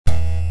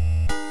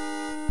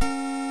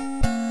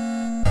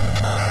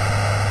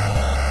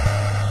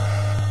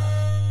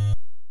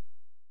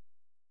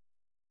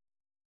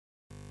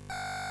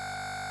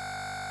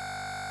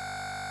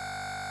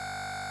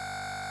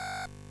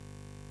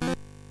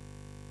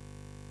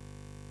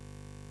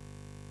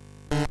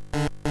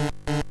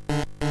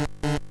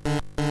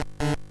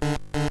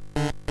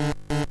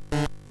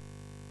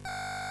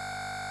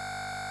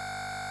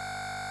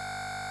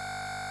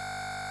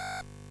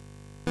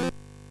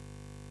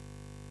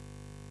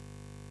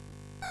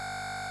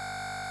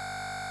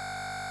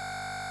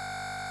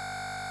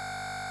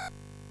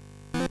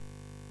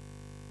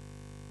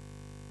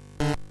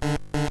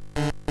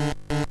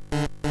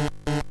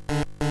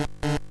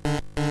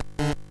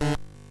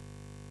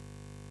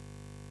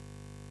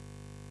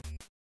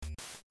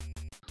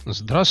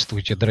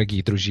Здравствуйте,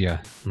 дорогие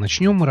друзья!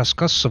 Начнем мы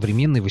рассказ с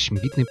современной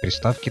 8-битной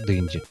приставки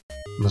Денди.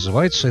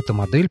 Называется эта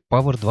модель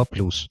Power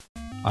 2+.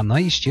 Она,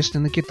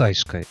 естественно,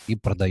 китайская и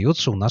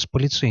продается у нас по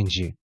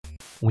лицензии.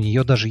 У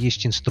нее даже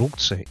есть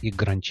инструкция и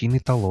гарантийный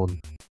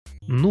талон.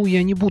 Ну,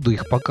 я не буду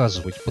их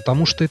показывать,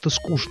 потому что это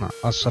скучно,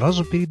 а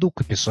сразу перейду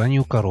к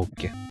описанию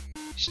коробки.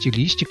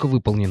 Стилистика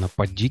выполнена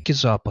под Дикий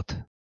Запад.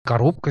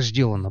 Коробка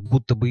сделана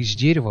будто бы из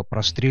дерева,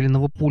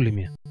 простреленного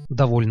пулями.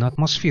 Довольно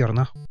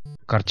атмосферно.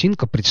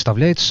 Картинка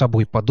представляет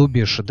собой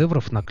подобие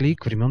шедевров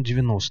наклеек времен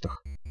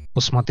 90-х.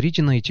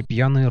 Посмотрите на эти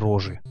пьяные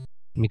рожи.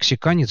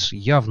 Мексиканец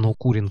явно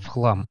укурен в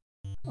хлам,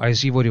 а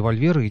из его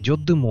револьвера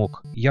идет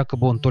дымок,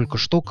 якобы он только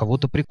что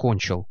кого-то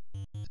прикончил.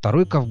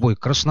 Второй ковбой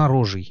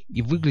краснорожий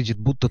и выглядит,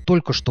 будто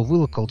только что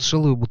вылокал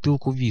целую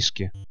бутылку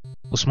виски.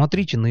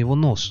 Посмотрите на его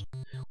нос.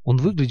 Он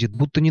выглядит,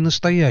 будто не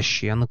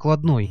настоящий, а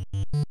накладной.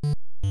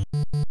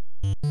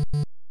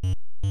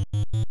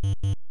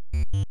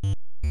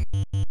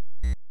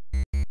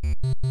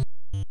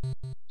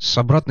 С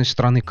обратной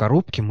стороны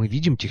коробки мы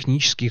видим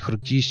технические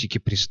характеристики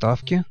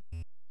приставки,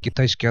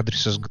 китайский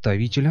адрес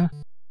изготовителя,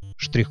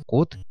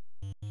 штрих-код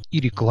и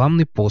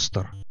рекламный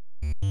постер.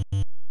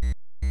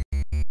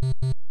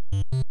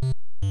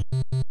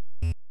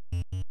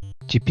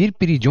 Теперь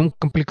перейдем к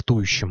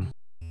комплектующим.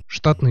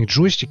 Штатные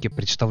джойстики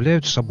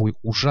представляют собой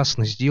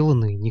ужасно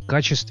сделанные,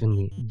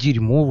 некачественные,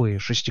 дерьмовые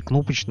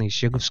шестикнопочные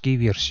сеговские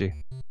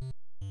версии.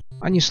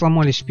 Они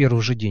сломались в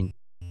первый же день.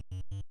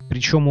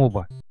 Причем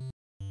оба.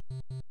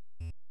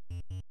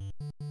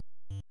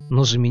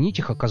 Но заменить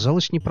их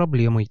оказалось не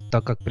проблемой,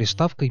 так как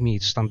приставка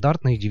имеет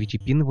стандартные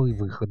 9-пиновые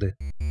выходы.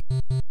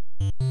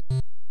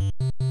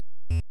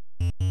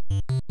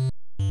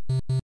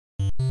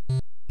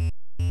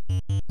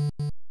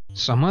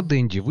 Сама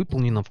Денди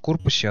выполнена в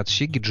корпусе от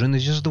Sega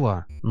Genesis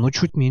 2, но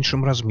чуть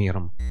меньшим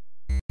размером.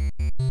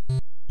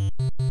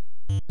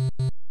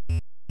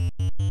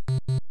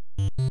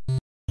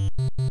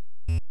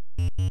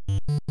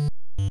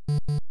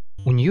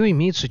 У нее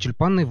имеются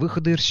тюльпанные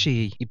выходы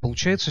RCA и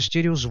получается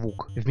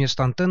стереозвук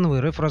вместо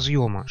антенного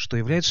RF-разъема, что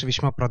является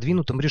весьма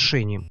продвинутым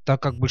решением,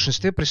 так как в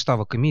большинстве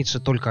приставок имеется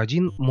только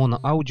один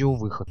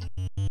моно-аудио-выход.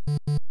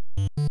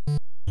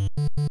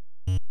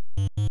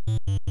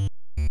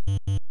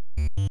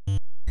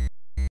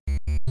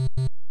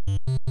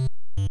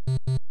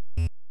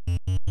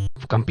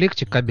 В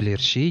комплекте кабеля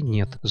RCA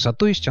нет,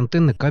 зато есть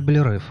антенны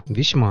кабеля RF,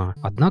 весьма,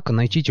 однако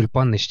найти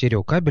тюльпанный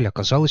стереокабель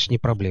оказалось не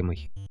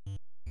проблемой.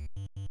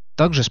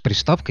 Также с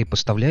приставкой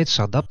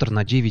поставляется адаптер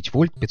на 9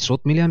 вольт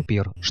 500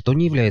 мА, что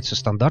не является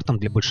стандартом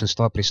для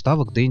большинства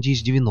приставок Денди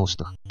из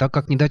 90-х, так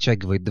как не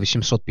дотягивает до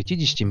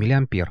 850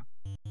 мА.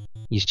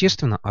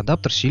 Естественно,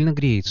 адаптер сильно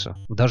греется,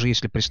 даже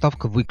если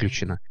приставка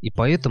выключена, и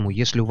поэтому,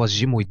 если у вас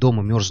зимой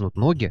дома мерзнут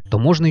ноги, то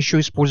можно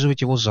еще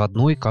использовать его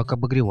заодно и как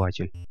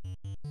обогреватель.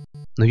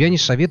 Но я не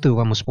советую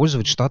вам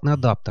использовать штатный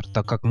адаптер,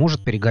 так как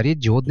может перегореть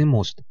диодный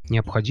мост.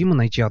 Необходимо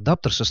найти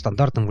адаптер со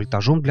стандартным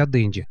вольтажом для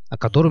Денди, о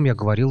котором я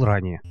говорил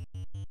ранее.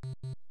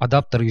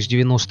 Адаптеры из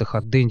 90-х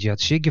от Денди и от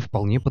Sega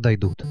вполне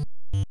подойдут.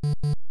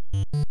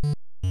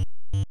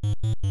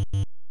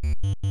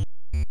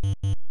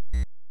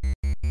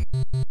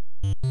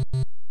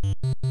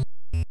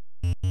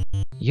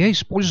 Я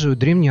использую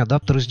древний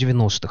адаптер из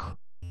 90-х.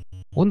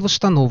 Он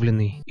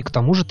восстановленный и к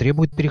тому же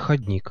требует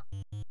переходник.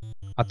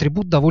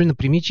 Атрибут довольно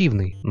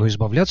примитивный, но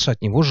избавляться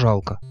от него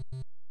жалко.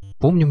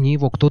 Помню, мне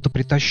его кто-то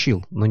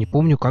притащил, но не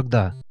помню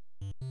когда.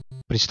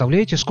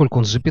 Представляете, сколько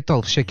он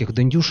запитал всяких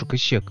дендюшек и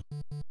сек?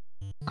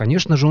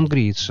 Конечно же он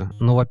греется,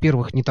 но,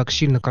 во-первых, не так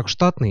сильно, как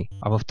штатный,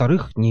 а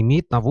во-вторых, не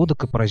имеет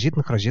наводок и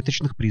паразитных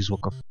розеточных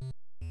призвуков.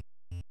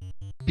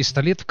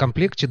 Пистолет в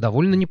комплекте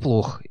довольно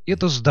неплох.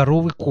 Это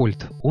здоровый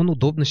кольт, он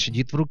удобно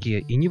сидит в руке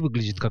и не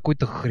выглядит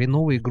какой-то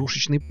хреновой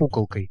игрушечной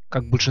пуколкой,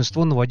 как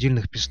большинство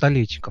новодельных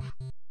пистолетиков.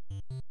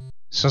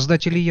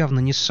 Создатели явно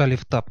не ссали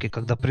в тапки,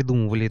 когда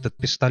придумывали этот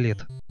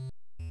пистолет.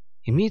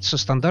 Имеется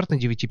стандартный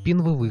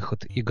 9-пиновый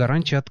выход и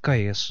гарантия от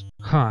КС.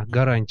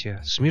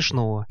 Гарантия.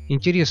 Смешного.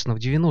 Интересно, в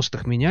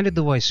 90-х меняли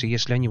девайсы,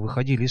 если они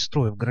выходили из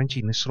строя в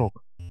гарантийный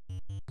срок?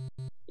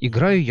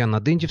 Играю я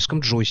на дендивском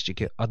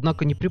джойстике,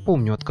 однако не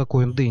припомню, от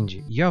какой он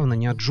Денди. Явно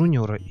не от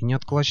Джуниора и не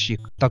от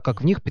Классик, так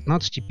как в них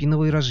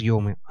 15-пиновые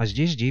разъемы, а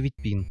здесь 9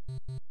 пин.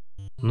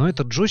 Но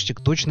этот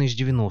джойстик точно из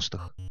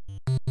 90-х.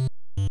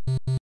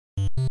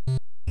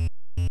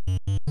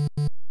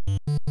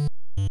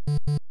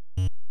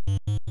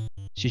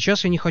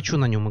 Сейчас я не хочу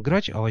на нем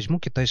играть, а возьму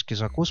китайский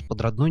закос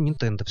под родной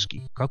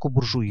нинтендовский, как у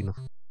буржуинов.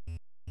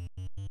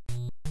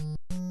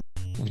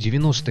 В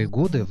 90-е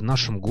годы в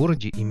нашем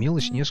городе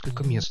имелось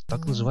несколько мест,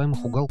 так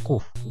называемых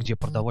уголков, где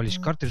продавались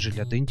картриджи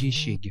для Денди и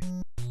Sega.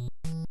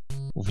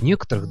 В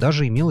некоторых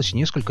даже имелось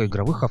несколько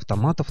игровых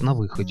автоматов на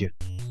выходе.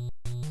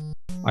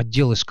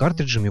 Отделы с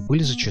картриджами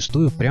были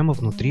зачастую прямо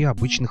внутри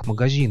обычных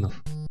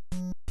магазинов.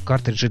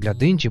 Картриджи для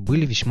Денди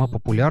были весьма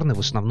популярны в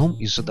основном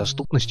из-за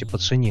доступности по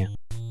цене.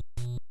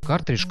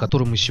 Картридж,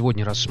 который мы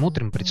сегодня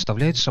рассмотрим,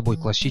 представляет собой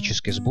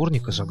классический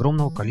сборник из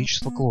огромного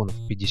количества клонов,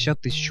 50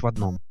 тысяч в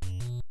одном.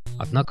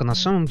 Однако на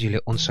самом деле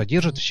он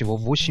содержит всего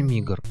 8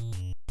 игр.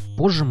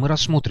 Позже мы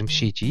рассмотрим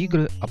все эти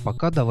игры, а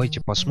пока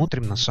давайте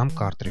посмотрим на сам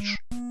картридж.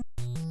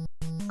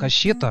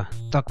 Кассета,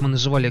 так мы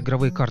называли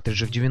игровые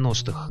картриджи в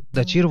 90-х,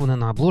 датирована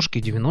на обложке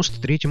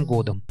 93-м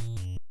годом.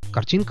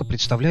 Картинка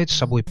представляет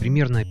собой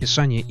примерное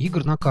описание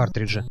игр на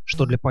картридже,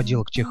 что для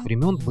поделок тех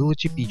времен было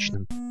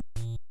типичным.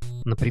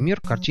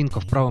 Например, картинка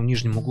в правом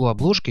нижнем углу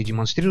обложки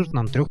демонстрирует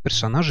нам 3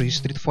 персонажей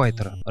из Street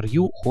Fighter –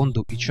 Рью,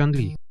 Хонду и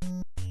Чан-Ли.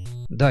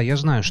 Да, я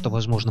знаю, что,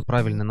 возможно,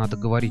 правильно надо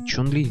говорить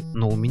Чун-Ли,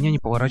 но у меня не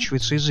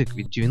поворачивается язык,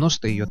 ведь в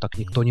 90-е ее так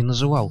никто не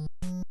называл.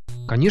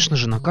 Конечно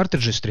же, на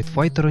картридже Street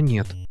Fighter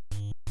нет.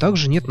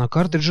 Также нет на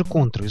картридже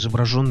контры,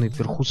 изображенной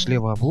вверху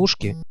слева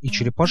обложки, и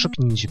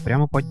черепашек-ниндзя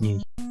прямо под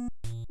ней.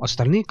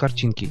 Остальные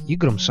картинки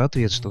играм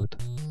соответствуют.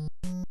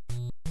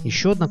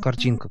 Еще одна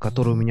картинка,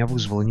 которая у меня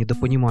вызвала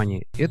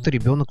недопонимание, это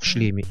ребенок в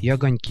шлеме и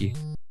огоньки.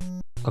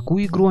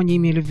 Какую игру они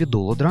имели в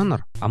виду? Lode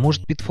Runner? А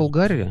может Pitfall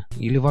Garry?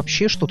 Или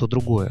вообще что-то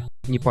другое?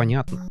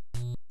 Непонятно.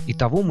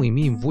 Итого мы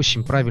имеем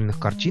 8 правильных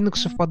картинок,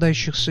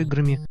 совпадающих с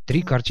играми,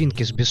 3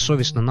 картинки с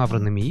бессовестно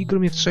набранными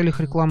играми в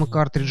целях рекламы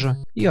картриджа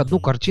и 1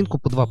 картинку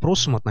под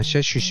вопросом,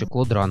 относящуюся к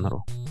Lode Runner.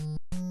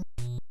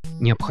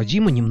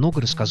 Необходимо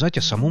немного рассказать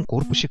о самом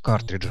корпусе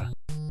картриджа.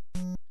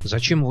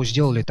 Зачем его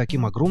сделали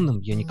таким огромным,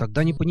 я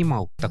никогда не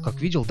понимал, так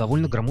как видел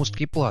довольно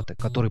громоздкие платы,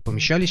 которые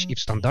помещались и в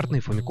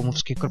стандартные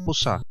фамикомовские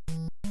корпуса.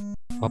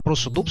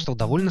 Вопрос удобства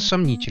довольно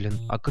сомнителен,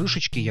 а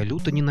крышечки я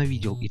люто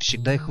ненавидел и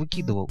всегда их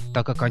выкидывал,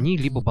 так как они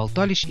либо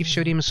болтались и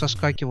все время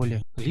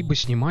соскакивали, либо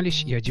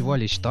снимались и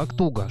одевались так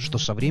туго, что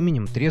со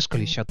временем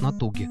трескались от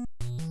натуги.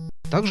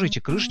 Также эти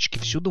крышечки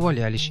всюду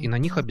валялись, и на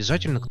них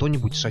обязательно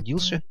кто-нибудь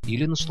садился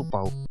или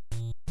наступал.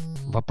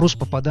 Вопрос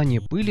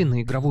попадания пыли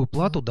на игровую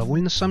плату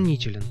довольно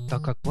сомнителен,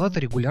 так как плата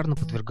регулярно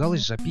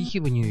подвергалась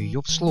запихиванию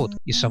ее в слот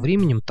и со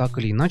временем так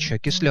или иначе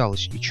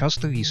окислялась и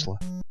часто висла.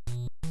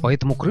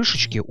 Поэтому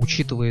крышечки,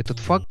 учитывая этот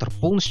фактор,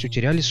 полностью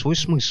теряли свой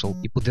смысл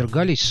и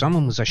подвергались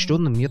самым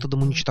изощренным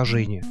методам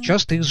уничтожения.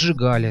 Часто их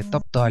сжигали,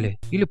 топтали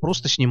или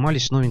просто снимали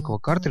с новенького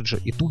картриджа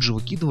и тут же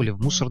выкидывали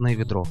в мусорное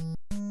ведро.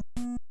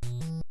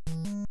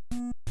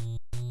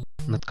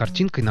 Над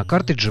картинкой на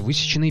картридже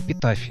высечена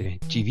эпитафия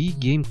TV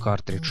Game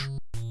Cartridge.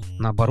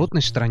 На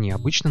оборотной стороне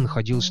обычно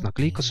находилась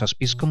наклейка со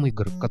списком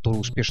игр,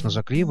 которые успешно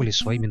заклеивали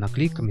своими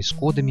наклейками с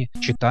кодами,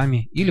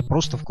 читами или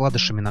просто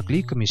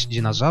вкладышами-наклейками с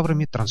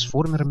динозаврами,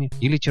 трансформерами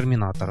или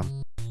терминатором.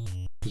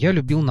 Я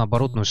любил на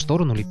оборотную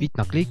сторону лепить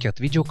наклейки от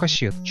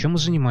видеокассет, чем и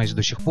занимаюсь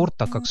до сих пор,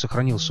 так как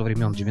сохранил со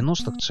времен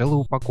 90-х целую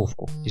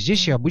упаковку.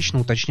 Здесь я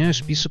обычно уточняю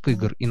список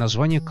игр и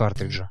название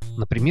картриджа,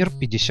 например,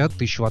 50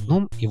 тысяч в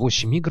одном и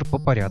 8 игр по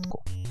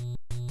порядку.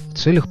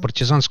 В целях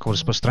партизанского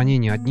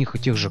распространения одних и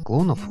тех же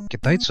клонов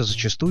китайцы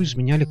зачастую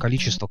изменяли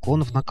количество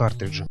клонов на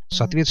картридже,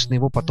 соответственно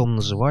его потом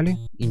называли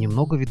и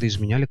немного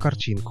видоизменяли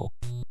картинку.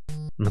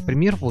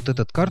 Например, вот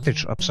этот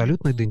картридж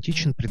абсолютно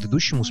идентичен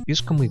предыдущему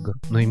спискам игр,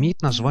 но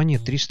имеет название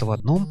 300 в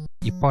одном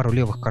и пару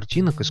левых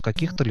картинок из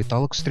каких-то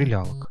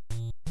леталок-стрелялок.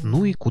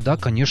 Ну и куда,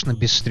 конечно,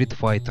 без Street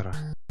Fighter.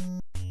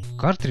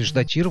 Картридж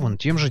датирован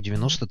тем же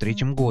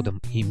 93-м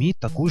годом и имеет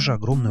такую же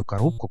огромную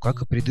коробку,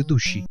 как и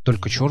предыдущий,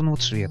 только черного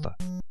цвета.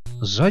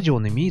 Сзади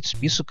он имеет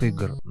список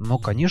игр, но,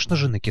 конечно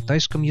же, на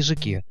китайском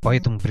языке,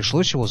 поэтому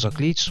пришлось его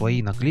заклеить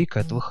своей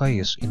наклейкой от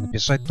ВХС и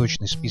написать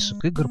точный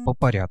список игр по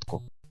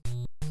порядку.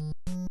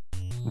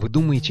 Вы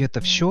думаете,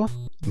 это все?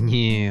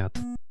 Нет.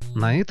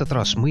 На этот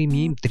раз мы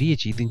имеем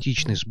 3-й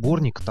идентичный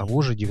сборник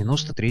того же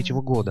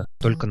 93-го года,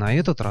 только на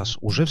этот раз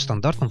уже в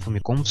стандартном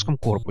фамикомовском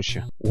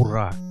корпусе.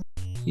 Ура!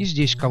 И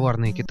здесь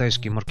коварные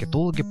китайские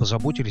маркетологи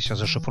позаботились о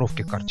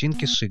зашифровке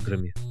картинки с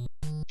играми.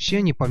 Все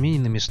они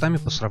поменены местами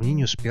по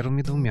сравнению с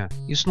первыми 2,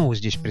 и снова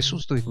здесь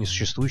присутствует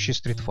несуществующий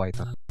Street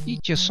Fighter и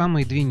те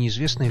самые 2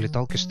 неизвестные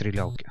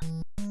леталки-стрелялки.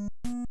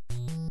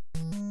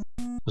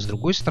 С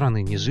другой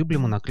стороны,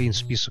 незыблемо наклеен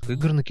список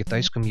игр на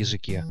китайском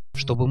языке,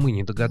 чтобы мы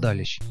не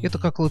догадались. Это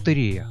как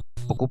лотерея.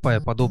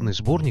 Покупая подобный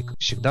сборник,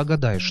 всегда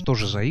гадаешь, что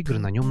же за игры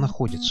на нем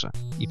находятся,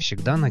 и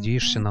всегда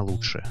надеешься на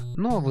лучшее.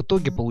 Ну а в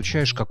итоге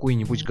получаешь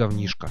какой-нибудь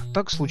говнишко.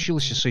 Так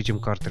случилось и с этим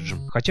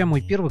картриджем. Хотя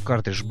мой первый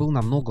картридж был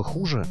намного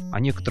хуже, о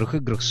некоторых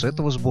играх с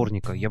этого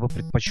сборника я бы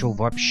предпочел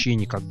вообще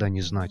никогда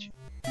не знать.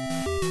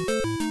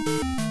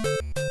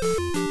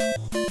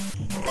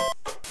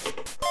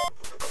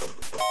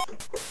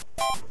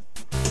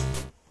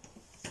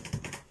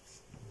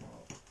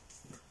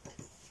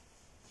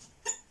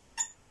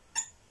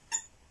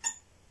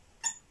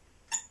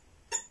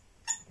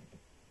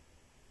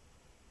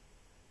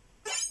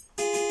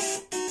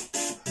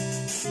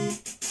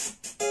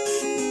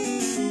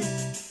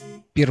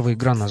 Первая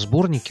игра на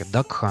сборнике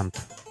Duck Hunt.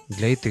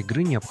 Для этой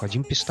игры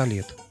необходим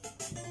пистолет.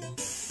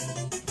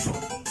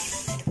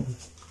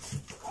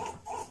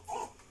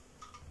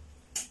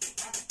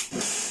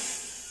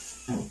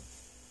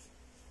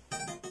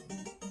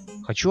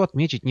 Хочу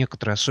отметить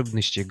некоторые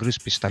особенности игры с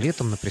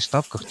пистолетом на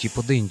приставках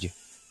типа Денди.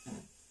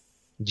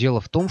 Дело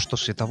в том, что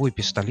световой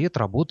пистолет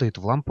работает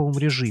в ламповом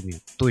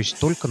режиме, то есть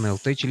только на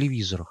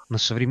LT-телевизорах. На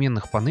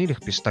современных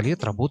панелях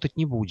пистолет работать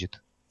не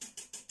будет.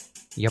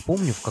 Я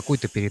помню, в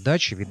какой-то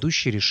передаче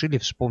ведущие решили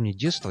вспомнить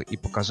детство и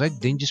показать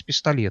Денди с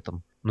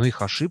пистолетом, но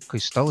их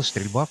ошибкой стала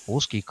стрельба в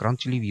плоский экран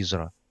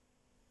телевизора.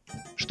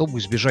 Чтобы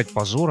избежать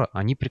позора,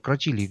 они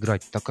прекратили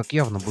играть, так как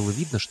явно было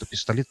видно, что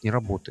пистолет не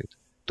работает,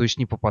 то есть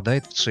не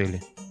попадает в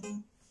цели.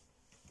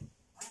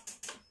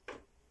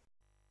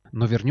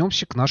 Но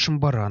вернемся к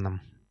нашим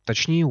баранам,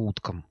 точнее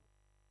уткам.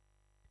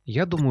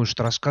 Я думаю,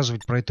 что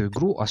рассказывать про эту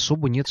игру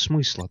особо нет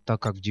смысла,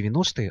 так как в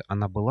 90-е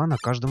она была на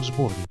каждом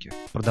сборнике,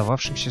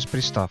 продававшемся с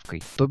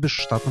приставкой, то бишь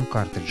штатном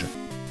картридже.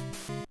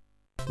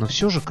 Но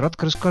все же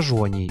кратко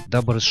расскажу о ней,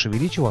 дабы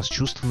расшевелить у вас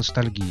чувство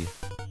ностальгии.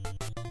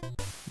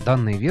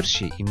 Данная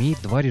версия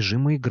имеет два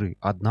режима игры,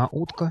 одна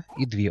утка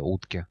и две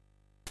утки.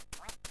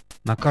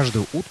 На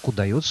каждую утку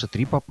дается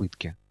 3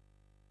 попытки.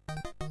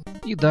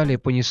 И далее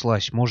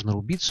понеслась, можно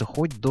рубиться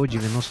хоть до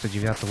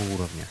 99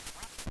 уровня.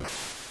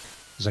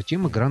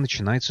 Затем игра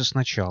начинается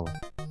сначала.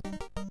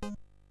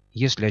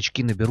 Если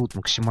очки наберут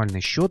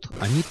максимальный счет,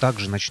 они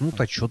также начнут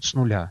отсчет с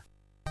нуля.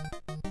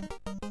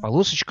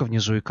 Полосочка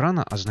внизу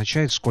экрана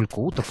означает, сколько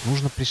уток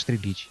нужно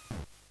пристрелить.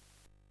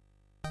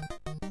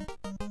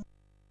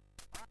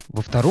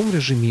 Во втором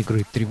режиме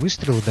игры 3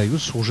 выстрела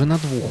даются уже на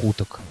 2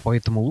 уток,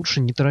 поэтому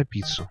лучше не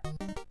торопиться.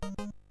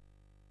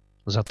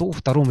 Зато во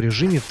втором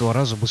режиме в 2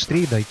 раза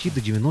быстрее дойти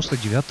до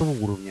 99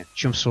 уровня,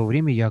 чем в свое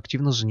время я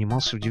активно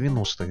занимался в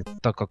 90-е,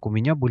 так как у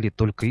меня были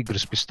только игры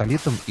с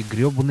пистолетом и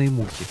гребаные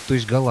муки, то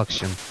есть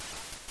Галаксиан.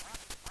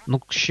 Но,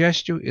 к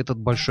счастью, этот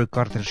большой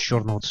картридж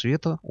черного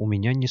цвета у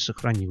меня не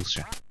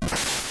сохранился.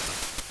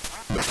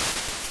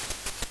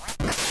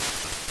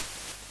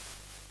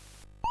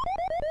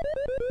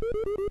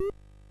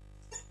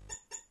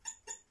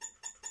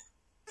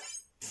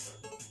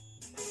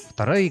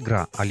 Вторая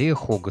игра — Аллея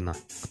Хогана.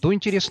 Кто,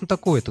 интересно,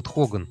 такой этот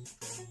Хоган?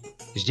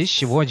 Здесь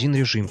всего один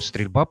режим —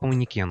 стрельба по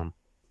манекенам.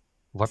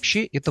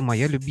 Вообще, это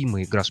моя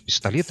любимая игра с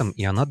пистолетом,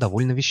 и она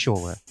довольно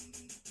веселая.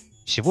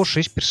 Всего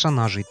 6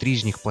 персонажей, 3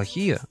 из них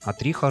плохие, а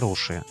 3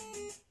 хорошие.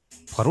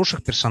 В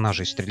хороших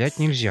персонажей стрелять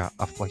нельзя,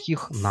 а в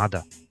плохих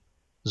надо.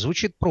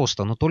 Звучит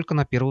просто, но только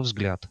на первый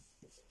взгляд.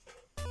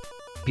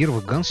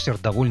 Первый гангстер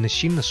довольно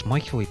сильно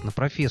смахивает на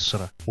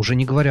профессора, уже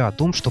не говоря о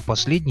том, что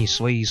последний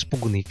своей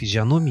испуганной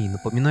физиономией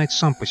напоминает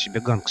сам по себе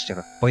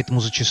гангстера,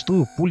 поэтому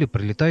зачастую пуля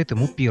прилетает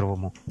ему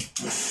первому.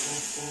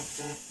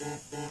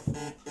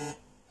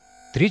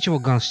 Третьего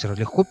гангстера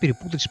легко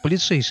перепутать с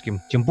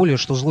полицейским, тем более,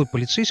 что злой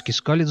полицейский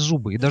скалит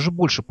зубы и даже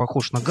больше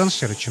похож на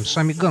гангстера, чем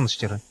сами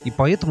гангстеры, и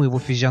поэтому его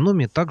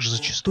физиономия также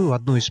зачастую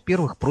одной из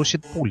первых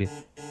просит пули.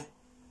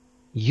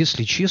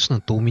 Если честно,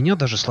 то у меня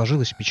даже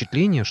сложилось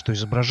впечатление, что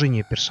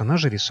изображение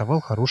персонажа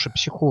рисовал хороший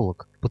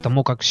психолог,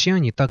 потому как все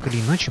они так или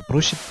иначе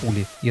просят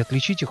пули, и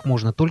отличить их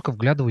можно только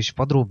вглядываясь в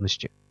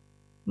подробности.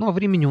 Ну а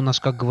времени у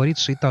нас, как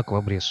говорится, и так в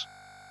обрез.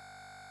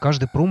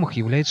 Каждый промах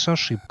является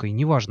ошибкой,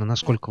 неважно,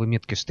 насколько вы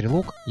меткий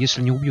стрелок,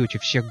 если не убьете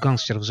всех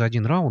гангстеров за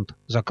один раунд,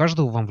 за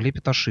каждого вам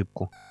влепят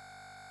ошибку.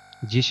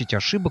 10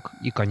 ошибок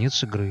и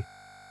конец игры.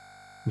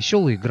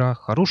 Веселая игра,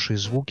 хорошие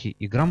звуки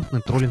и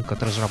грамотный троллинг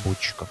от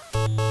разработчиков.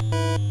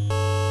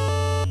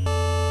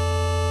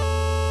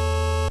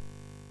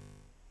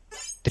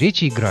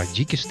 Третья игра —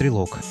 Дикий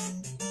стрелок.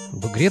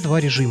 В игре 2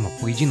 режима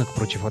 — поединок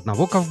против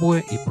одного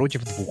ковбоя и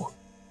против 2.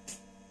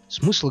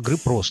 Смысл игры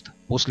прост.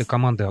 После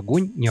команды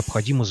 «Огонь»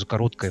 необходимо за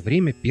короткое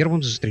время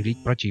первым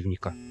застрелить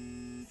противника.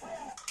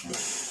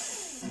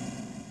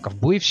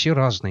 Ковбои все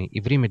разные, и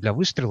время для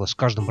выстрела с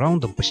каждым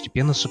раундом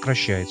постепенно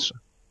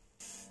сокращается.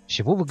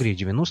 Всего в игре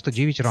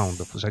 99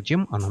 раундов,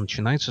 затем она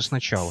начинается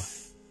сначала.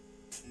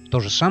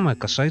 То же самое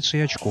касается и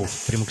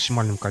очков. При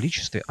максимальном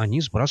количестве они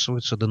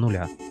сбрасываются до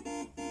нуля.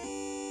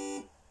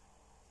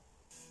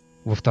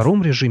 Во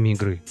втором режиме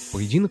игры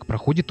поединок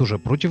проходит уже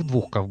против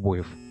 2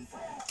 ковбоев.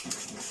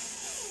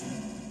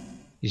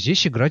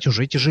 Здесь играть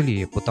уже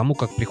тяжелее, потому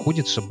как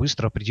приходится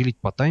быстро определить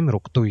по таймеру,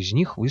 кто из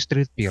них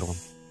выстрелит первым.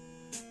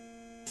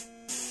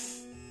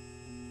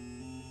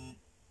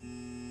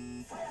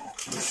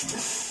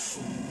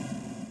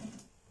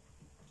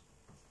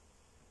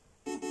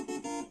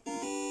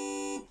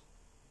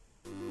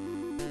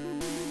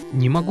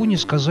 Не могу не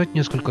сказать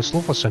несколько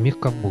слов о самих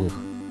ковбоях.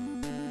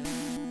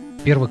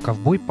 Первый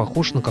ковбой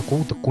похож на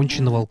какого-то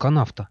конченого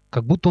алканавта,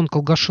 как будто он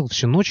колгашил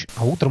всю ночь,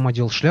 а утром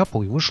одел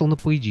шляпу и вышел на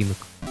поединок.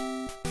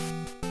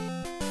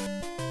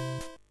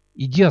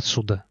 Иди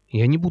отсюда,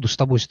 я не буду с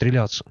тобой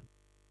стреляться.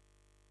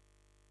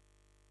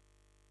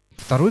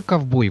 Второй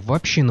ковбой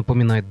вообще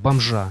напоминает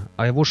бомжа,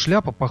 а его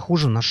шляпа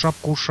похожа на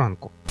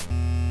шапку-ушанку.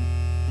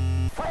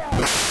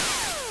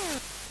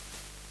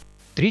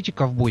 Третий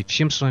ковбой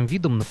всем своим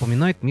видом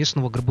напоминает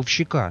местного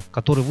гробовщика,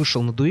 который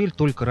вышел на дуэль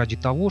только ради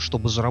того,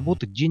 чтобы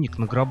заработать денег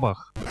на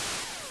гробах.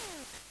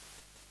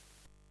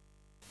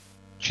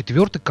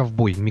 Четвертый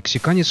ковбой —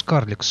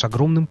 мексиканец-карлик с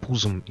огромным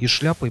пузом и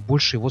шляпой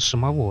больше его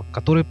самого,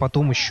 которая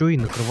потом еще и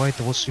накрывает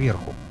его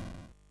сверху.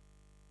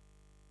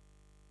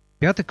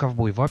 Пятый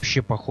ковбой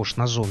вообще похож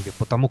на зомби,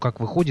 потому как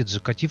выходит с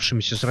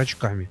закатившимися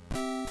зрачками.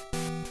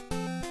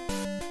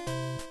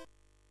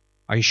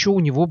 А еще у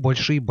него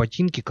большие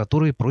ботинки,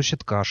 которые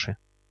просят каши.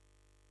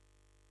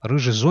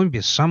 Рыжий зомби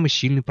 – самый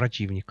сильный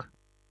противник.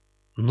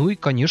 Ну и,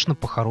 конечно,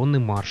 похоронный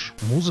марш.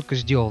 Музыка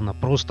сделана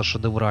просто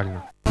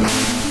шедеврально.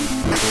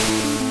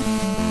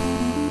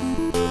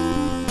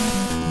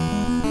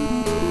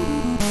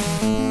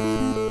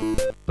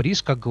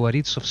 Приз, как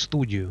говорится, в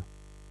студию.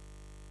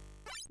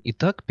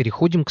 Итак,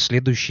 переходим к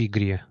следующей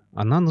игре.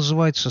 Она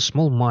называется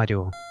Small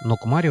Mario, но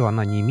к Марио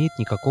она не имеет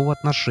никакого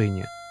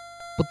отношения,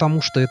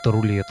 потому что это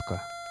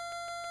рулетка.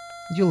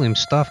 Делаем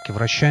ставки,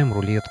 вращаем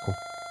рулетку.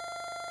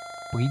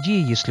 По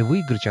идее, если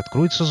выиграть,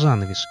 откроется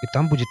занавес, и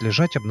там будет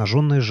лежать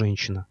обнаженная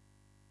женщина.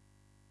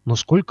 Но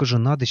сколько же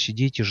надо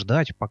сидеть и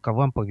ждать, пока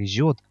вам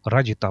повезет,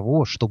 ради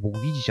того, чтобы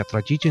увидеть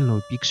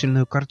отвратительную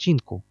пиксельную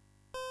картинку?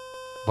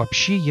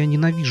 Вообще, я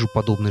ненавижу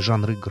подобный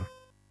жанр игр.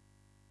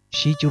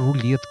 Все эти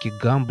рулетки,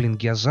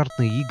 гамблинги,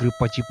 азартные игры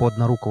по типу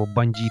однорукого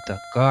бандита,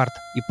 карт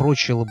и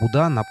прочая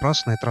лабуда —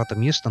 напрасная трата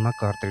места на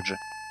картридже.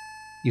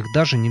 Их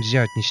даже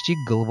нельзя отнести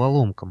к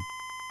головоломкам.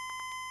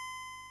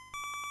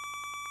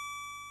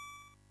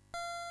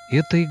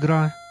 Эта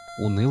игра —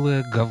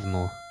 унылое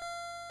говно.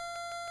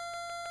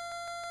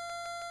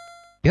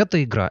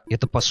 Пятая игра —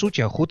 это по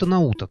сути охота на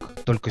уток,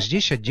 только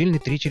здесь отдельный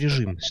третий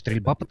режим —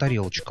 стрельба по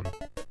тарелочкам.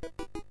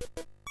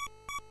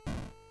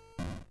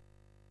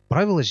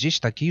 Правила здесь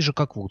такие же,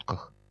 как в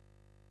утках.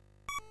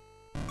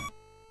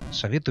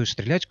 Советую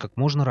стрелять как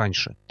можно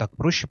раньше, так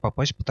проще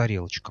попасть по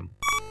тарелочкам.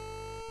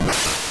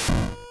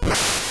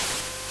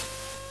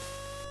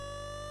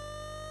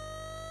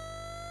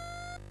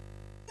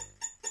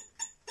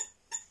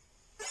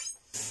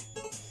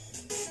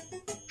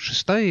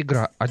 Шестая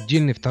игра —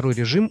 отдельный второй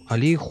режим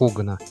аллеи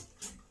Хогана.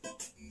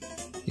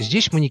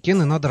 Здесь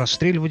манекены надо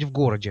расстреливать в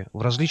городе,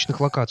 в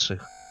различных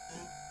локациях.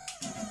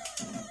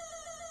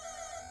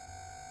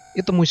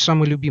 Это мой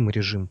самый любимый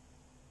режим.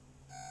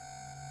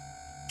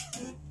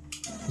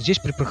 Здесь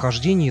при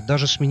прохождении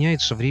даже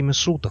сменяется время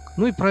суток.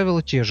 Ну и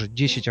правила те же: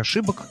 10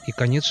 ошибок и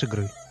конец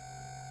игры.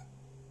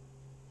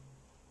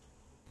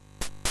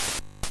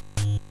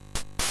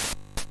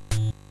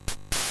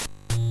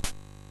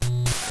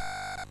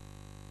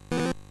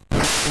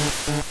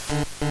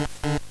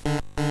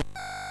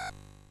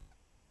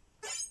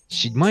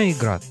 Седьмая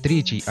игра —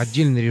 третий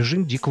отдельный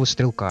режим дикого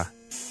стрелка.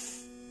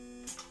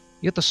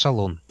 Это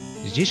салон.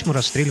 Здесь мы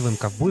расстреливаем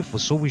ковбоев,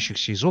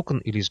 высовывающихся из окон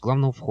или из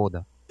главного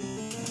входа.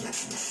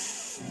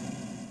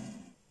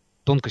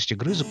 Тонкость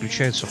игры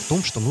заключается в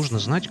том, что нужно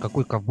знать,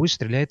 какой ковбой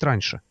стреляет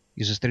раньше,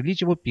 и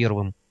застрелить его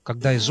первым,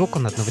 когда из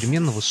окон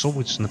одновременно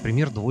высовываются,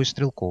 например, двое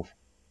стрелков.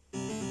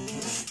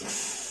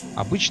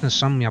 Обычно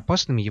самыми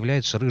опасными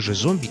являются рыжий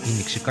зомби и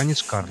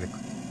мексиканец-карлик.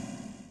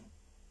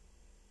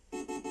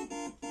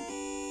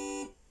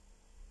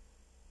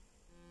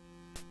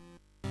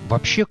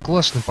 Вообще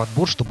классный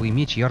подбор, чтобы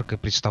иметь яркое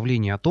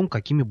представление о том,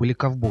 какими были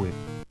ковбои.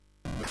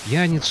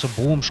 Пьяница,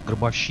 бомж,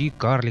 гробовщик,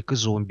 карлик и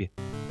зомби.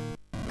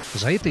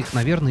 За это их,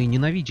 наверное, и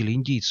ненавидели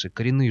индейцы,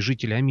 коренные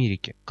жители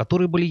Америки,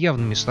 которые были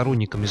явными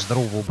сторонниками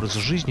здорового образа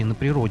жизни на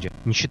природе,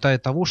 не считая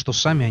того, что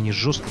сами они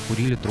жестко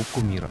курили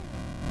трубку мира.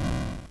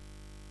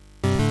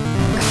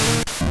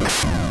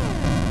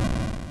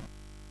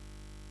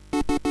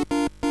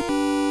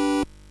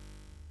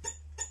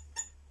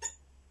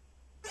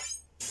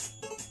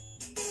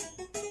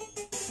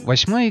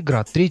 Восьмая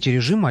игра — третий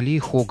режим аллеи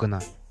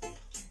Хогана.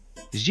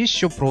 Здесь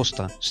все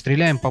просто.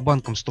 Стреляем по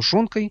банкам с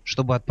тушенкой,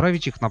 чтобы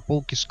отправить их на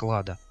полки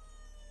склада.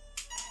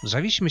 В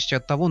зависимости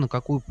от того, на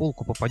какую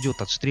полку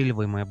попадет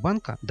отстреливаемая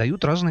банка,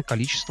 дают разное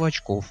количество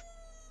очков.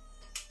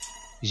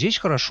 Здесь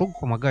хорошо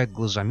помогает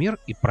глазомер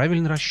и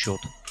правильный расчет.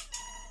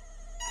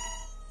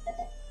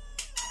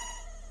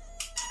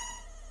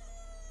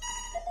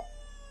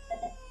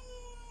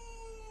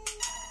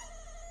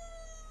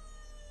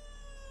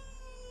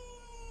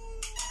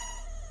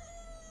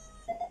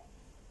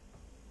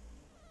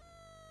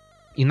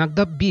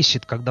 Иногда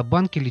бесит, когда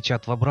банки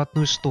летят в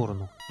обратную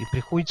сторону, и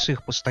приходится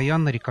их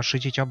постоянно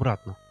рикошетить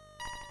обратно.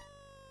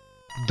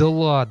 Да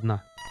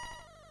ладно!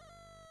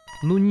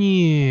 Ну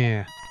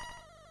не!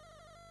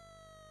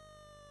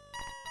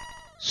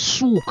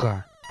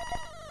 Сука!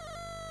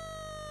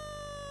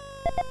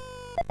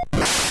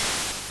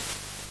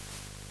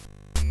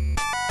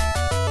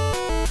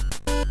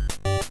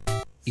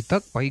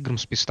 Итак, по играм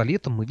с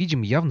пистолетом мы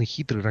видим явный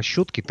хитрый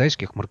расчет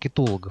китайских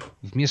маркетологов.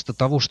 Вместо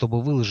того,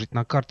 чтобы выложить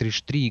на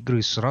картридж 3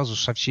 игры сразу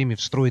со всеми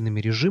встроенными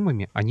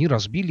режимами, они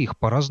разбили их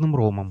по разным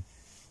ромам.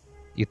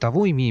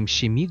 Итого имеем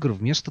 7 игр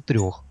вместо 3.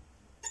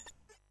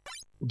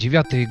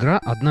 Девятая игра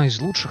 — одна из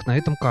лучших на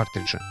этом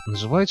картридже.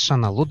 Называется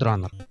она Lode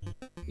Runner.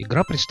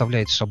 Игра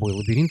представляет собой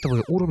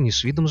лабиринтовые уровни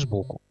с видом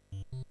сбоку.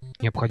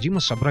 Необходимо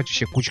собрать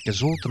все кучки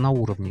золота на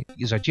уровне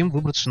и затем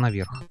выбраться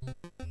наверх.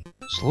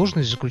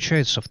 Сложность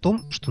заключается в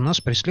том, что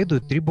нас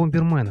преследуют 3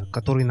 бомбермена,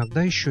 которые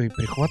иногда еще и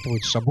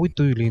прихватывают с собой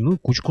ту или иную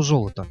кучку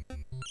золота.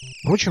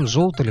 Впрочем,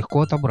 золото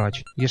легко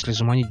отобрать, если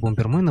заманить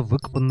бомбермена в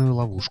выкопанную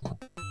ловушку.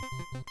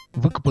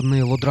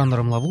 Выкопанные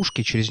лодранером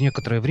ловушки через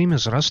некоторое время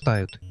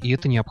зарастают, и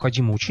это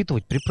необходимо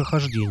учитывать при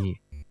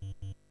прохождении.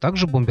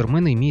 Также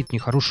бомбермены имеют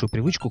нехорошую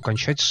привычку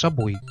кончать с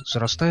собой,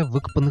 зарастая в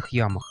выкопанных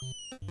ямах.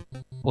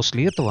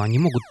 После этого они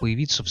могут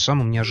появиться в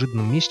самом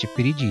неожиданном месте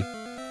впереди,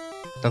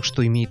 так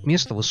что имеет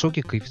место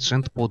высокий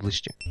коэффициент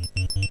подлости.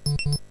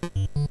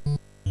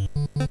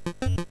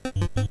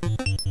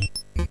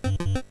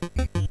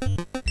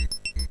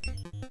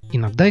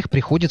 Иногда их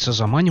приходится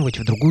заманивать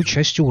в другую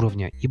часть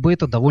уровня, ибо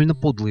это довольно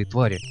подлые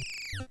твари.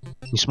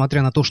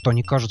 Несмотря на то, что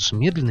они кажутся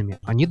медленными,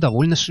 они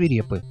довольно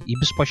свирепы и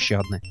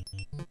беспощадны.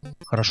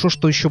 Хорошо,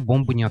 что еще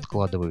бомбы не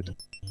откладывают.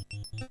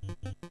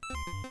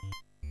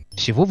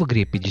 Всего в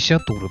игре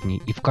 50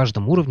 уровней, и в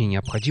каждом уровне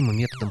необходимо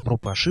методом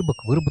проб и ошибок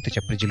выработать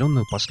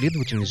определенную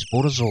последовательность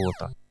сбора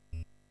золота.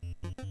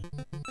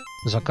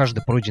 За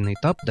каждый пройденный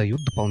этап дают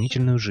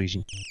дополнительную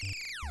жизнь.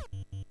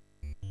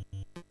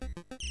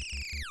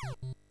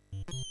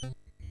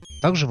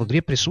 Также в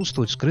игре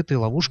присутствуют скрытые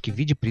ловушки в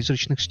виде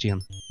призрачных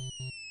стен.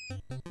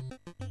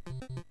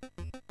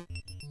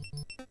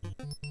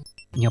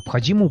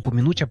 Необходимо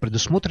упомянуть о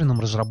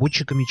предусмотренном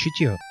разработчиками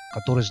чите,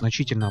 который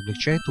значительно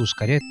облегчает и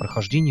ускоряет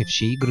прохождение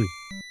всей игры.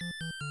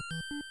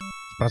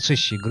 В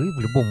процессе игры в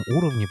любом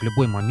уровне в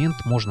любой момент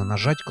можно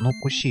нажать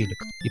кнопку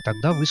Select, и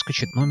тогда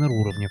выскочит номер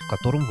уровня, в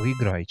котором вы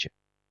играете.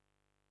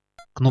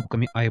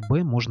 Кнопками А и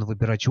Б можно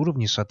выбирать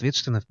уровни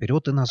соответственно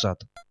вперед и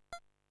назад.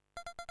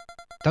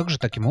 Также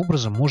таким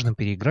образом можно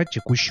переиграть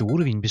текущий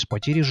уровень без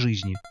потери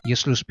жизни,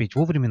 если успеть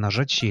вовремя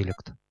нажать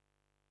Select.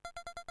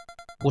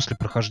 После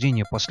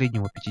прохождения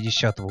последнего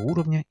 50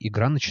 уровня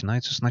игра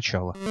начинается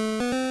сначала.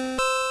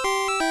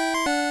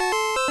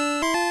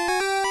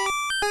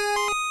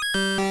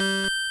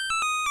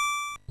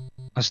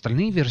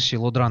 Остальные версии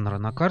Lode Runner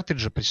на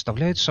картридже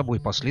представляют собой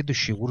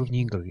последующие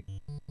уровни игры.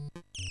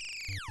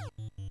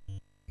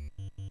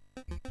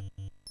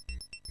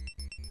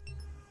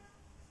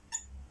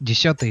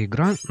 Десятая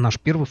игра – наш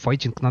первый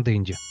файтинг на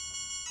Денди.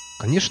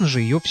 Конечно же,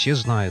 ее все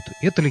знают.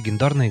 Это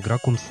легендарная игра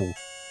кунг-фу.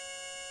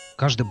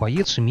 Каждый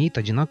боец имеет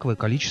одинаковое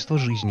количество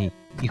жизней,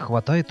 и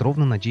хватает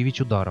ровно на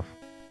 9 ударов.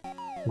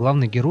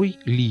 Главный герой,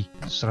 Ли,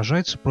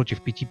 сражается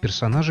против 5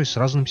 персонажей с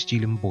разным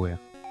стилем боя.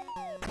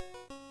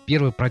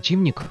 Первый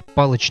противник,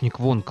 палочник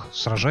Вонг,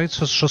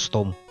 сражается с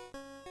шестом.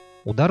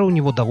 Удары у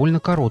него довольно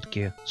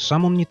короткие,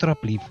 сам он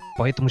нетороплив,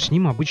 поэтому с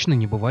ним обычно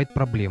не бывает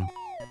проблем.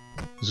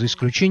 За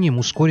исключением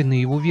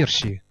ускоренной его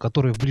версии,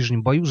 которая в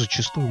ближнем бою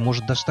зачастую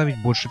может доставить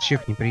больше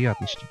всех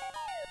неприятностей.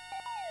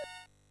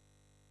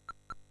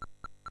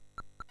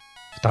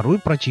 Второй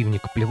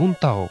противник, плевун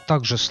Тао,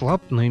 также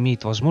слаб, но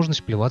имеет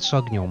возможность плеваться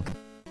огнем.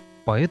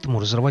 Поэтому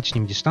разрывать с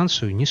ним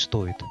дистанцию не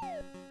стоит.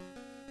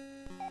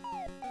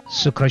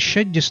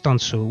 Сокращать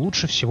дистанцию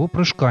лучше всего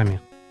прыжками.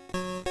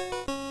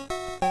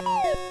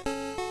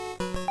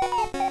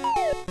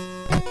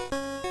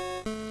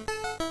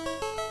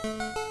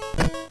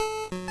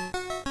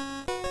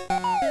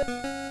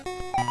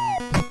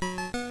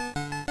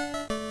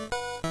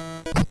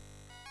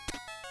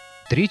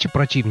 Третий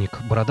противник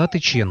 – бородатый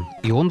Чен,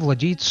 и он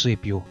владеет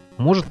цепью,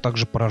 может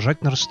также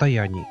поражать на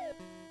расстоянии.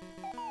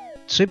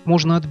 Цепь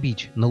можно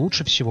отбить, но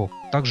лучше всего,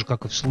 так же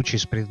как и в случае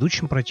с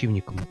предыдущим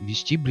противником,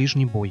 вести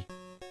ближний бой.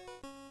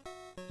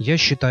 Я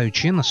считаю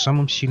Чена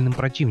самым сильным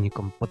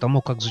противником,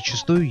 потому как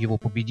зачастую его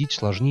победить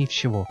сложнее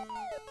всего.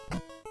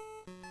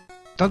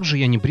 Также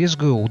я не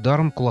брезгаю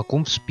ударом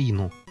кулаком в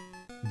спину,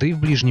 да и в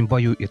ближнем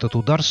бою этот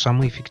удар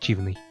самый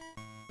эффективный.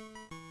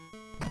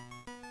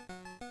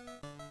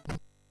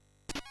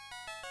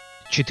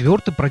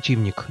 Четвертый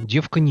противник –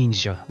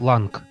 девка-ниндзя,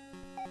 Ланг.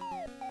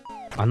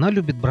 Она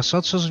любит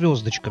бросаться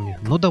звездочками,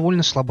 но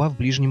довольно слаба в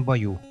ближнем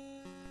бою.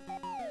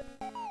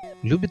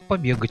 Любит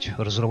побегать,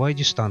 разрывая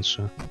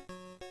дистанцию.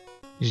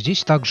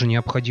 Здесь также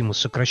необходимо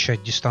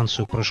сокращать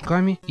дистанцию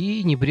прыжками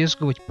и не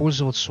брезговать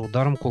пользоваться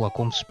ударом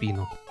кулаком в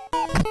спину.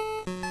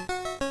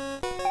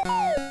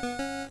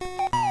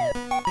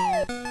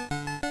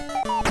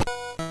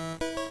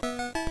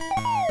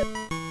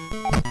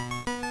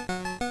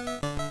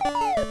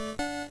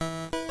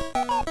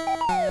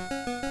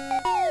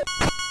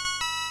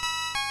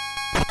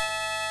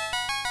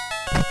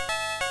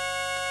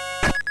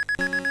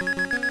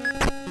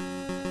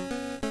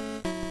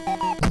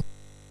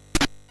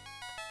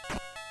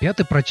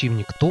 Пятый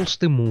противник –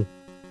 Толстый Му.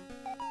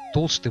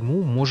 Толстый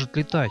Му может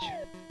летать.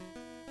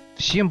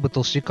 Всем бы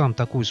толстякам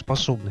такую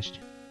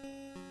способность.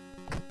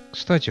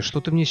 Кстати,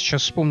 что-то мне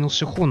сейчас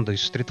вспомнился Хонда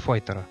из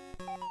Стритфайтера.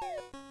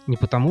 Не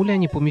потому ли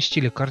они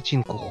поместили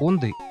картинку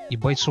Хонды и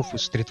бойцов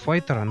из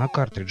Стритфайтера на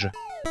картридже?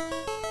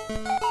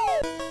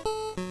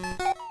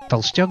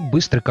 Толстяк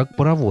быстрый как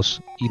паровоз,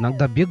 и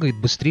иногда бегает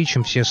быстрее,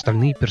 чем все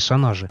остальные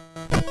персонажи.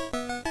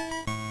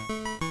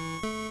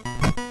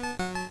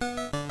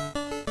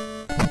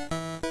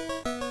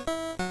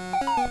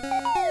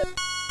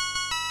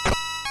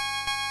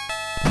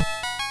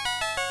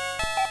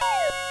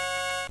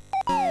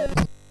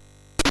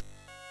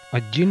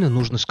 Отдельно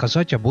нужно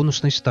сказать о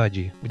бонусной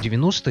стадии. В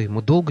 90-е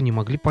мы долго не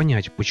могли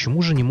понять,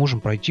 почему же не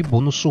можем пройти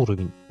бонус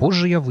уровень.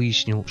 Позже я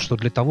выяснил, что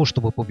для того,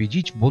 чтобы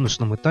победить в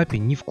бонусном этапе,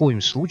 ни в коем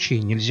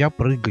случае нельзя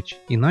прыгать,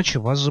 иначе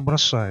вас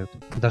забросают.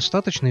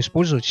 Достаточно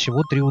использовать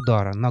всего 3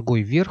 удара: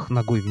 ногой вверх,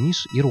 ногой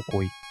вниз и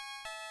рукой.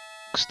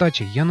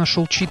 Кстати, я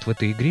нашел чит в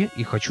этой игре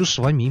и хочу с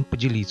вами им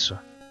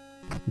поделиться.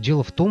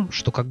 Дело в том,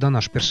 что когда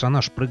наш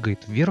персонаж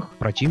прыгает вверх,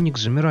 противник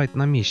замирает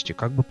на месте,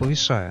 как бы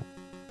повисая.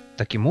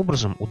 Таким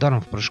образом,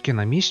 ударом в прыжке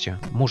на месте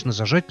можно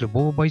зажать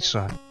любого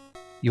бойца,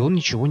 и он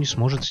ничего не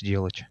сможет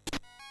сделать.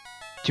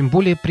 Тем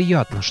более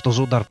приятно, что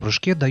за удар в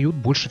прыжке дают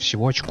больше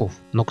всего очков,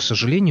 но, к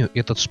сожалению,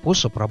 этот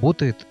способ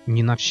работает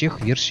не на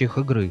всех версиях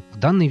игры. В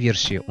данной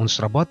версии он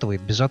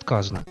срабатывает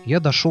безотказно. Я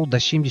дошел до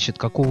 70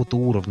 какого-то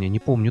уровня, не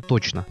помню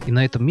точно, и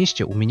на этом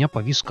месте у меня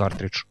повис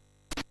картридж.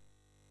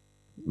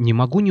 Не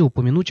могу не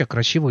упомянуть о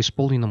красиво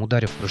исполненном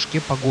ударе в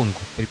прыжке по гонгу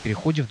при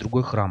переходе в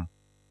другой храм.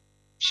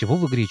 Всего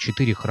в игре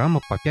 4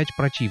 храма по 5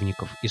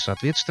 противников и,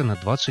 соответственно,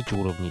 20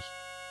 уровней.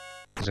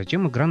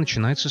 Затем игра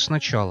начинается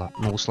сначала,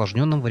 но в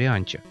усложненном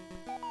варианте.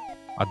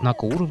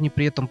 Однако уровни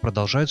при этом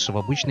продолжаются в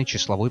обычной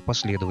числовой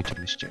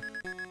последовательности.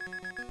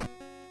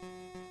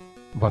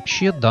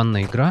 Вообще,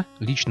 данная игра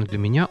лично для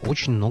меня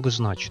очень много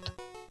значит.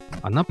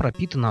 Она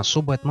пропитана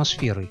особой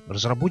атмосферой,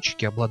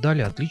 разработчики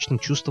обладали отличным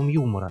чувством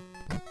юмора.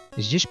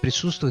 Здесь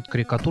присутствует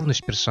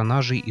карикатурность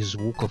персонажей и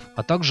звуков,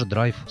 а также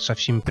драйв со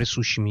всеми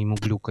присущими ему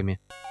глюками.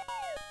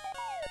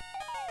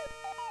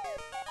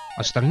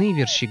 Остальные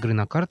версии игры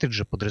на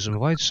картридже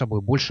подразумевают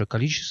собой большее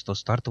количество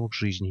стартовых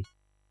жизней.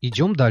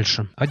 Идем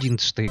дальше.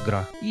 11-я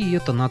игра. И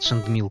это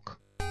Nutz Milk.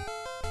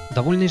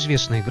 Довольно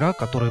известная игра,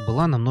 которая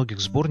была на многих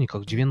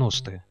сборниках в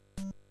 90-е.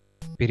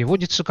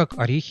 Переводится как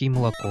 «орехи и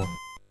молоко».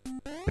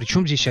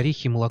 Причем здесь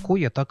орехи и молоко,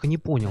 я так и не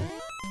понял.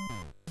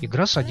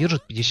 Игра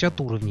содержит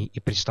 50 уровней и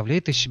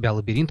представляет из себя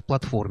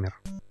лабиринт-платформер.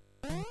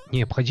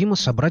 Необходимо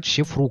собрать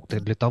все фрукты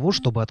для того,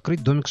 чтобы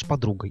открыть домик с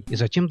подругой и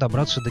затем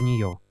добраться до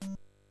нее.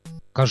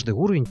 Каждый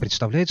уровень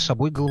представляет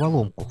собой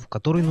головоломку, в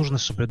которой нужно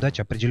соблюдать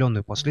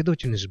определенную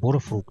последовательность сбора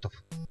фруктов.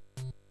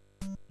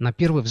 На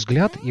первый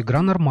взгляд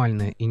игра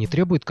нормальная и не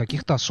требует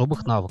каких-то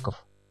особых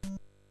навыков.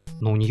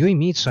 Но у нее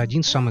имеется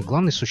один самый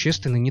главный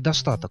существенный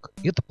недостаток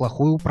 – это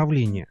плохое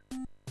управление.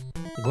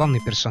 Главный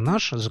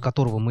персонаж, за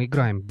которого мы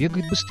играем,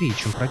 бегает быстрее,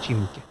 чем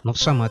противники, но в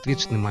самый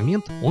ответственный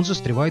момент он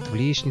застревает в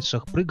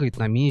лестницах, прыгает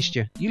на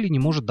месте или не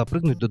может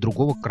допрыгнуть до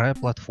другого края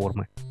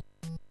платформы.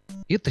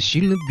 Это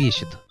сильно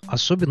бесит,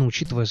 особенно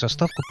учитывая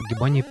заставку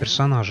погибания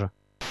персонажа,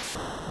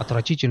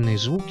 отвратительные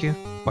звуки,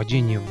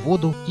 падение в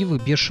воду и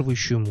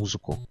выбешивающую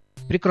музыку.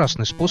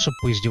 Прекрасный способ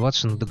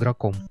поиздеваться над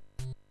игроком.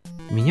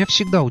 Меня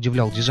всегда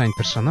удивлял дизайн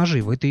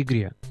персонажей в этой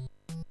игре.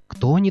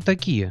 Кто они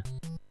такие?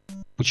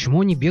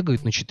 Почему они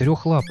бегают на 4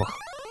 лапах?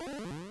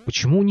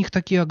 Почему у них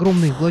такие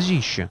огромные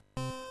глазища?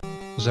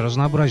 За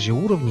разнообразие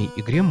уровней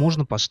игре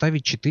можно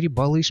поставить 4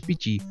 балла из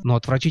 5, но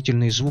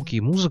отвратительные звуки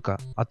и музыка,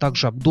 а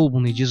также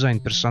обдолбанный дизайн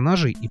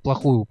персонажей и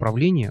плохое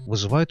управление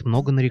вызывают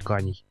много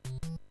нареканий.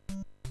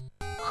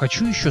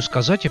 Хочу еще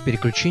сказать о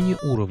переключении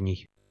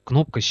уровней.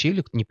 Кнопка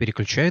Select не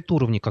переключает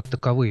уровни как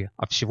таковые,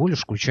 а всего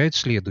лишь включает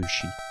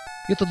следующий.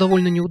 Это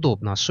довольно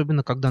неудобно,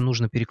 особенно когда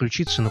нужно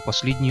переключиться на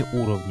последние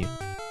уровни.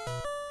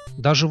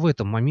 Даже в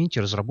этом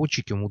моменте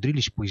разработчики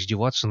умудрились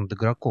поиздеваться над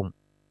игроком.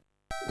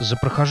 За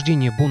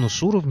прохождение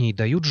бонус уровней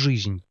дают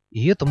жизнь,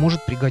 и это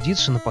может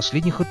пригодиться на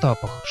последних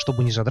этапах,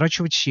 чтобы не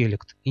задрачивать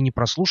селект и не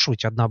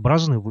прослушивать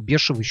однообразную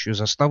выбешивающую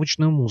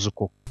заставочную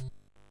музыку.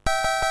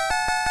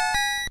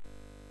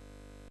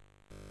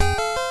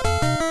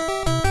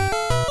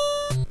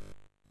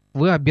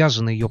 Вы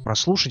обязаны ее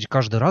прослушать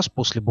каждый раз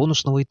после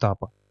бонусного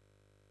этапа.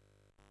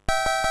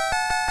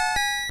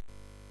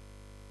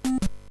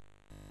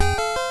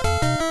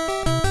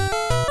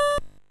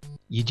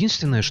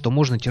 Единственное, что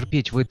можно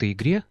терпеть в этой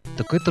игре,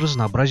 так это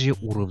разнообразие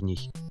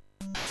уровней.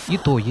 И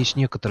то есть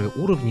некоторые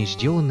уровни,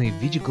 сделанные в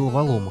виде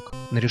головоломок,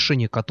 на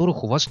решение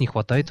которых у вас не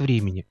хватает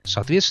времени.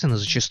 Соответственно,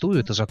 зачастую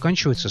это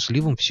заканчивается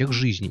сливом всех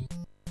жизней.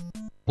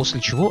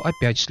 После чего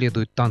опять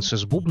следуют танцы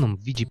с бубном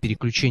в виде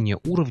переключения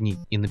уровней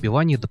и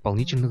набивания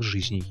дополнительных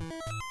жизней.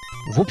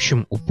 В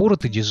общем,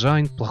 упоротый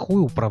дизайн, плохое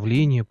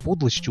управление,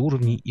 подлость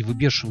уровней и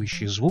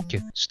выбешивающие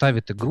звуки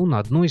ставят игру на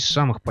одно из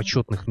самых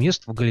почетных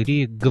мест в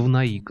галерее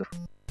говноигр.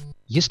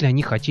 Если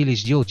они хотели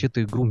сделать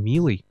эту игру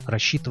милой,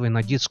 рассчитывая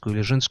на детскую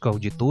или женскую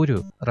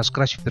аудиторию,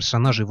 раскрасив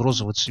персонажей в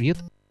розовый цвет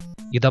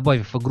и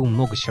добавив в игру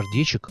много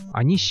сердечек,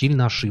 они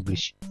сильно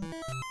ошиблись.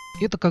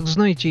 Это, как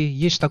знаете,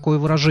 есть такое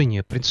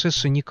выражение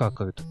 «принцессы не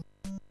какают».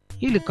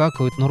 Или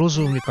какают, но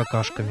розовыми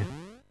какашками.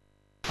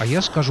 А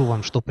я скажу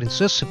вам, что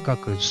принцессы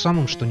какают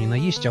самым что ни на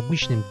есть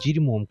обычным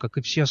дерьмом, как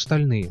и все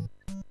остальные.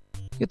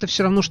 Это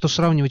все равно, что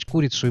сравнивать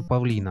курицу и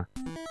павлина.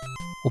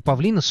 У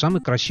павлина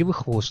самый красивый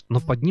хвост, но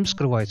под ним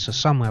скрывается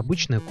самая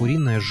обычная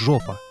куриная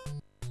жопа.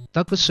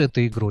 Так и с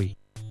этой игрой.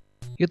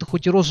 Это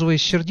хоть и розовая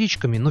с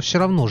сердечками, но все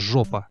равно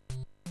жопа.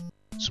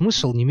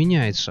 Смысл не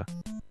меняется.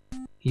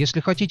 Если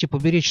хотите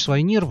поберечь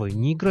свои нервы,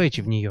 не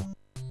играйте в нее.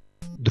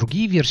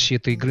 Другие версии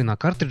этой игры на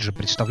картридже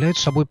представляют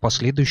собой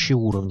последующие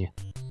уровни.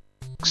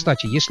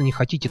 Кстати, если не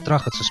хотите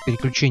трахаться с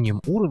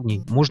переключением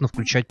уровней, можно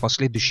включать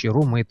последующие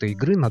ромы этой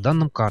игры на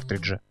данном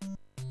картридже.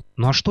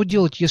 Ну а что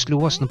делать, если у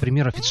вас,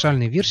 например,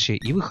 официальная версия,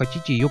 и вы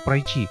хотите ее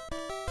пройти?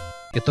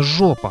 Это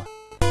жопа!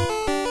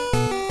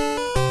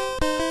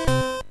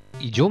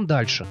 Идем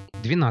дальше.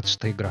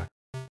 12-я игра.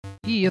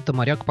 И это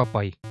моряк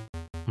Попай.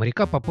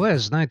 Моряка Попая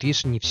знают,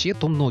 если не все,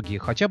 то многие,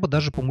 хотя бы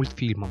даже по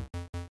мультфильмам.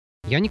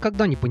 Я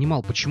никогда не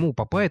понимал, почему у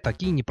Попая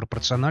такие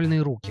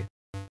непропорциональные руки.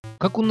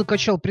 Как он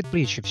накачал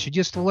предплечье, все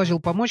детство лазил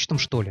по мачтам,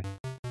 что ли?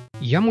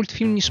 Я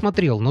мультфильм не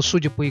смотрел, но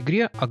судя по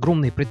игре,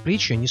 огромные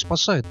предплечья не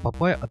спасают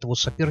Попая от его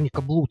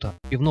соперника Блута,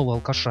 пивного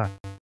алкаша.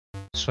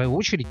 В свою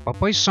очередь,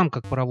 Попай сам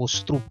как паровоз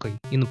с трубкой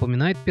и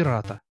напоминает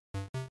пирата.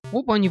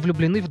 Оба они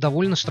влюблены в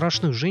довольно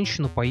страшную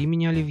женщину по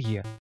имени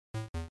Оливье.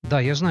 Да,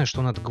 я знаю,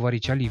 что надо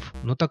говорить Олив,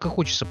 но так и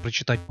хочется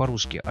прочитать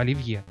по-русски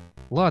Оливье.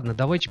 Ладно,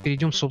 давайте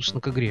перейдем,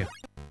 собственно, к игре.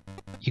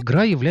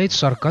 Игра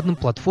является аркадным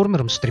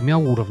платформером с 3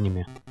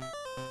 уровнями.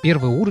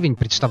 Первый уровень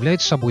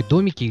представляет собой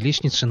домики и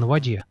лестницы на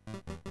воде.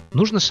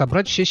 Нужно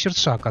собрать все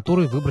сердца,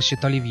 которые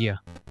выбросит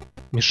Оливье.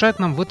 Мешает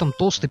нам в этом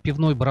толстый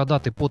пивной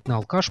бородатый потный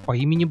алкаш по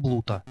имени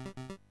Блута.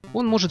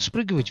 Он может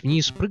спрыгивать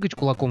вниз, прыгать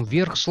кулаком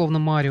вверх, словно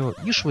Марио,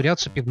 и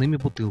швыряться пивными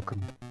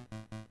бутылками.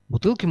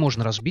 Бутылки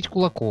можно разбить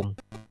кулаком.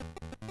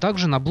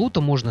 Также на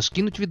Блута можно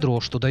скинуть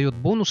ведро, что дает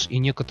бонус и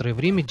некоторое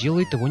время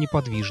делает его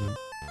неподвижным.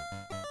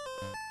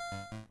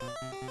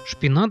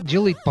 Шпинат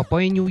делает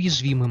Попая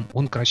неуязвимым,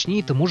 он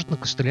краснеет и может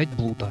накостылять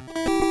Блута.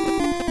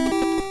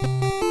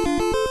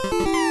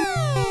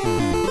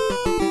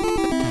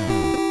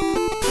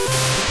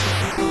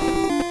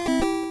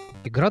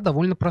 Игра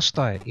довольно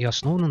простая и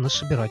основана на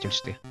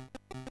собирательстве.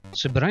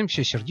 Собираем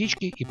все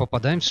сердечки и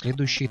попадаем в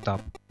следующий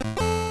этап.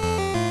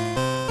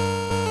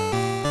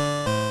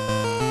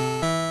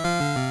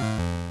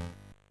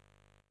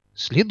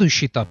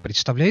 Следующий этап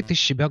представляет из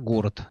себя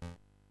город.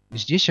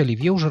 Здесь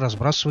Оливье уже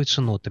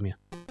разбрасывается нотами.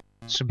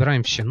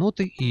 Собираем все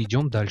ноты и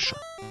идем дальше.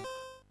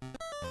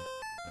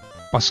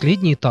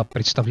 Последний этап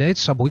представляет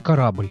собой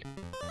корабль.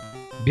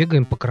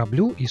 Бегаем по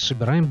кораблю и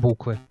собираем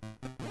буквы.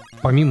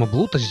 Помимо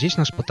Блута здесь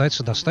нас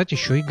пытается достать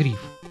еще и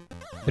гриф.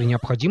 При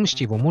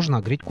необходимости его можно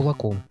огреть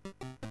кулаком.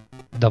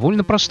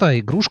 Довольно простая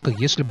игрушка,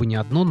 если бы не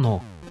одно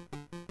 «но».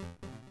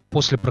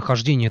 После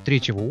прохождения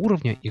 3-го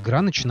уровня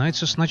игра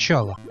начинается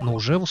сначала, но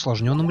уже в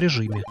усложненном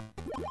режиме.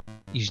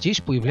 И здесь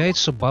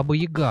появляется Баба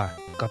Яга,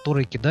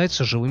 которая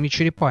кидается живыми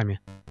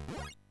черепами.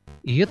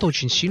 И это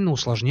очень сильно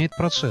усложняет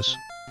процесс.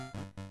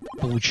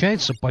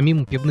 Получается,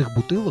 помимо пивных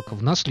бутылок,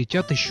 в нас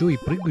летят еще и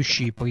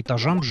прыгающие по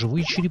этажам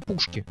живые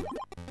черепушки.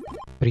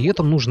 При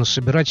этом нужно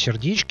собирать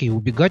сердечки и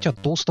убегать от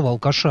толстого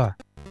алкаша.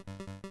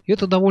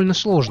 Это довольно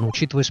сложно,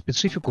 учитывая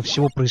специфику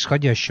всего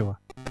происходящего.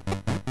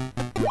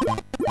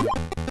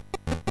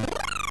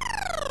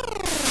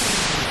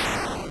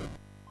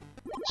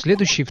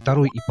 Следующий,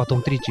 2-й и потом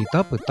 3-й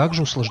этапы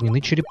также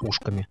усложнены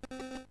черепушками.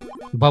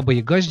 Баба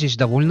Яга здесь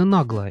довольно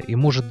наглая и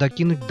может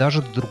докинуть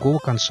даже до другого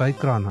конца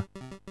экрана.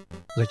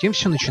 Затем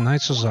все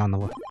начинается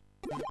заново.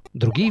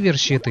 Другие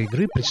версии этой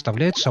игры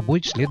представляют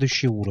собой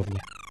следующие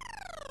уровни.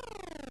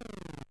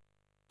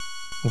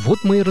 Вот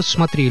мы и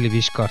рассмотрели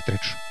весь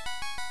картридж.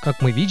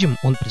 Как мы видим,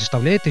 он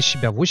представляет из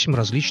себя 8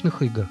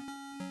 различных игр.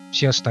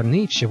 Все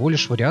остальные всего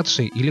лишь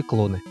вариации или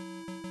клоны.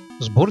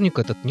 Сборник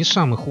этот не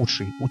самый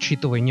худший,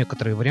 учитывая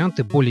некоторые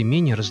варианты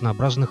более-менее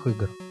разнообразных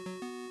игр.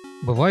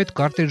 Бывают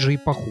картриджи и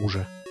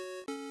похуже.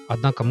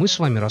 Однако мы с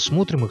вами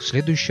рассмотрим их в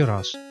следующий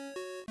раз.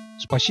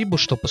 Спасибо,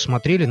 что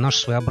посмотрели наш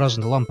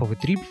своеобразный ламповый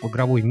трип в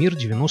игровой мир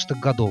 90-х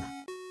годов.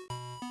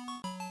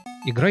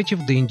 Играйте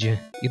в Денди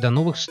и до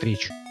новых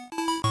встреч!